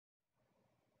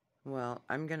Well,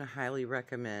 I'm going to highly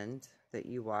recommend that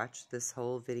you watch this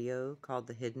whole video called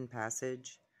The Hidden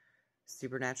Passage,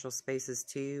 Supernatural Spaces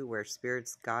 2, Where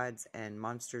Spirits, Gods, and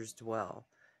Monsters Dwell.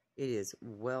 It is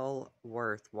well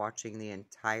worth watching the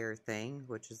entire thing,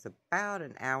 which is about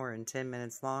an hour and 10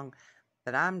 minutes long.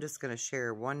 But I'm just going to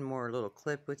share one more little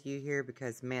clip with you here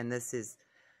because, man, this is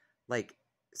like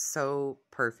so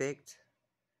perfect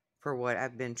for what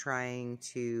I've been trying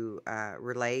to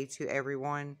relay to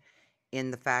everyone, in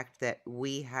the fact that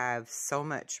we have so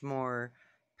much more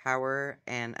power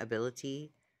and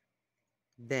ability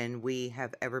than we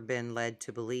have ever been led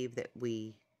to believe that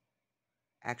we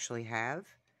actually have,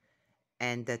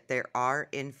 and that there are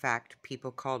in fact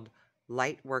people called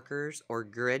light workers or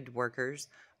grid workers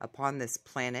upon this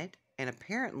planet. And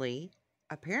apparently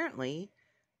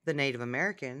the Native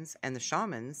Americans and the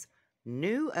shamans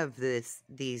knew of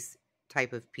these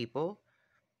type of people.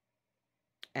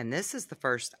 And this is the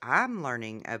first I'm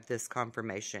learning of this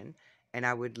confirmation, and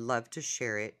I would love to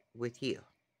share it with you.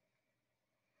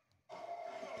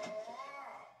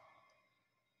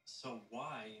 So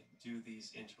why do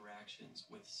these interactions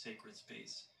with sacred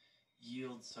space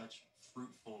yield such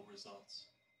fruitful results?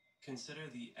 Consider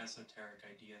the esoteric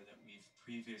idea that we've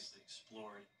previously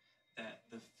explored, that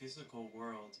the physical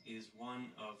world is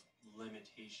one of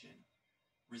limitation,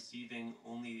 receiving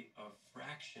only a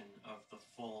fraction of the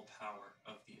full power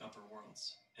of the upper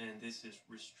worlds. And this is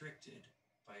restricted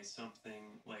by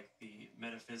something like the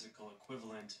metaphysical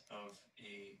equivalent of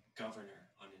a governor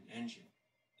on an engine.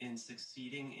 In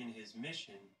succeeding in his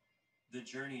mission, the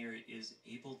journeyer is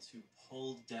able to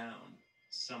pull down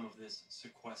some of this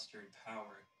sequestered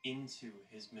power into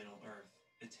his Middle Earth,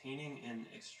 attaining an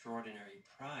extraordinary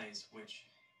prize which,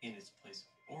 in its place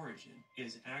of origin,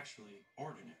 is actually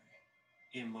ordinary.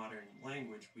 In modern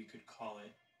language, we could call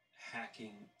it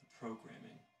hacking the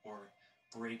programming, or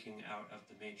breaking out of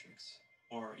the matrix,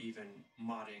 or even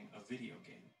modding a video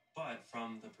game. But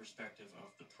from the perspective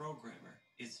of the programmer,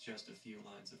 it's just a few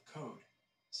lines of code.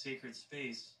 Sacred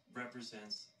space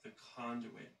represents the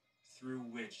conduit through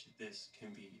which this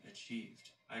can be achieved.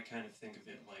 I kind of think of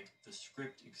it like the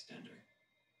script extender.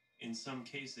 In some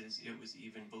cases, it was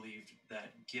even believed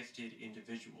that gifted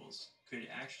individuals could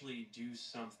actually do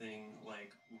something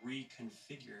like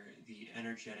reconfigure the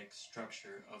energetic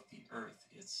structure of the earth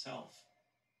itself.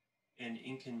 An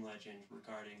Incan legend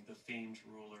regarding the famed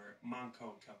ruler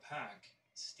Manco Capac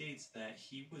states that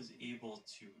he was able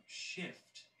to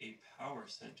shift a power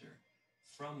center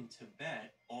from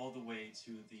Tibet all the way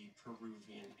to the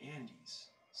Peruvian Andes,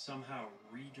 somehow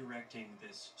redirecting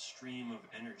this stream of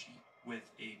energy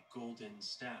with a golden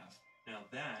staff. Now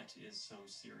that is some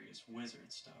serious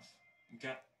wizard stuff.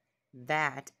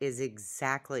 That is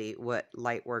exactly what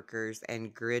light workers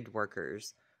and grid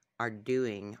workers are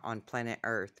doing on planet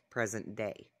Earth present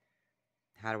day.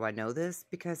 How do I know this?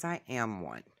 Because I am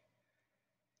one.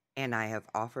 And I have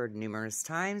offered numerous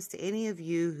times to any of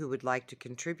you who would like to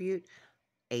contribute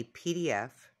a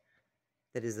PDF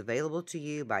that is available to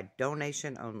you by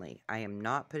donation only. I am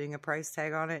not putting a price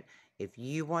tag on it. If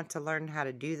you want to learn how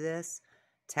to do this,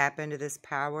 tap into this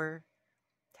power,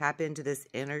 tap into this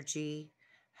energy,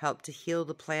 help to heal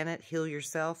the planet, heal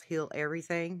yourself, heal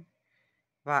everything,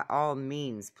 by all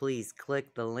means, please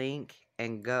click the link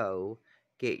and go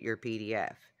get your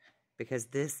PDF. Because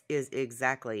this is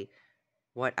exactly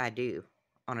what I do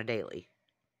on a daily.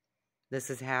 This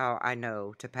is how I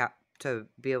know to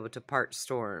be able to part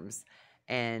storms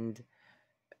and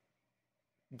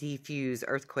defuse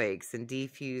earthquakes and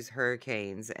defuse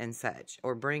hurricanes and such,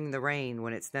 or bring the rain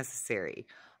when it's necessary.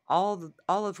 All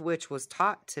of which was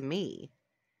taught to me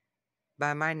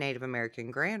by my Native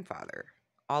American grandfather.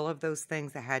 All of those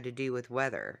things that had to do with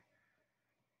weather.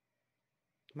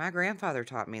 My grandfather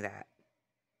taught me that,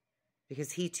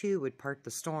 because he too would part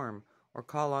the storm or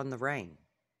call on the rain.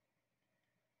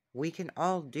 We can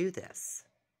all do this.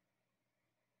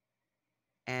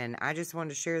 And I just wanted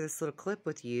to share this little clip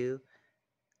with you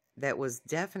that was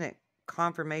definite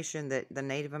confirmation that the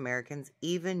Native Americans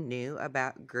even knew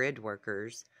about grid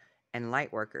workers and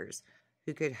light workers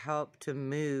who could help to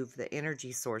move the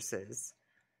energy sources,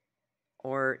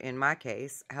 or in my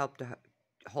case, help to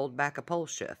hold back a pole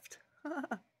shift.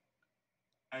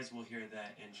 Guys will hear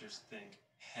that and just think,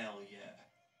 hell yeah.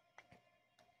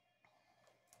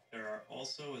 There are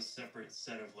also a separate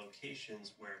set of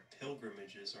locations where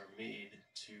pilgrimages are made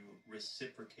to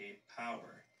reciprocate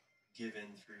power given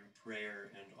through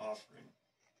prayer and offering.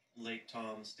 Lake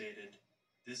Tom stated,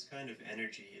 "This kind of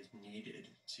energy is needed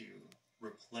to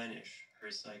replenish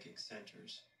her psychic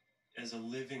centers. As a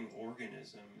living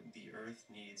organism, the earth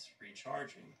needs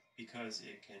recharging because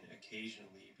it can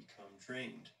occasionally become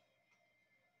drained."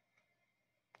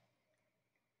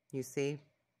 You see?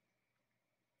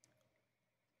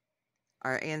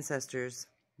 Our ancestors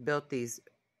built these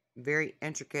very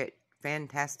intricate,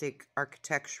 fantastic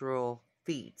architectural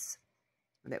feats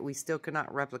that we still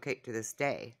cannot replicate to this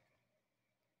day,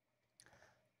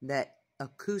 that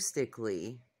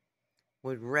acoustically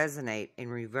would resonate and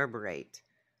reverberate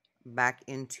back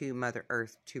into Mother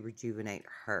Earth to rejuvenate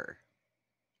her.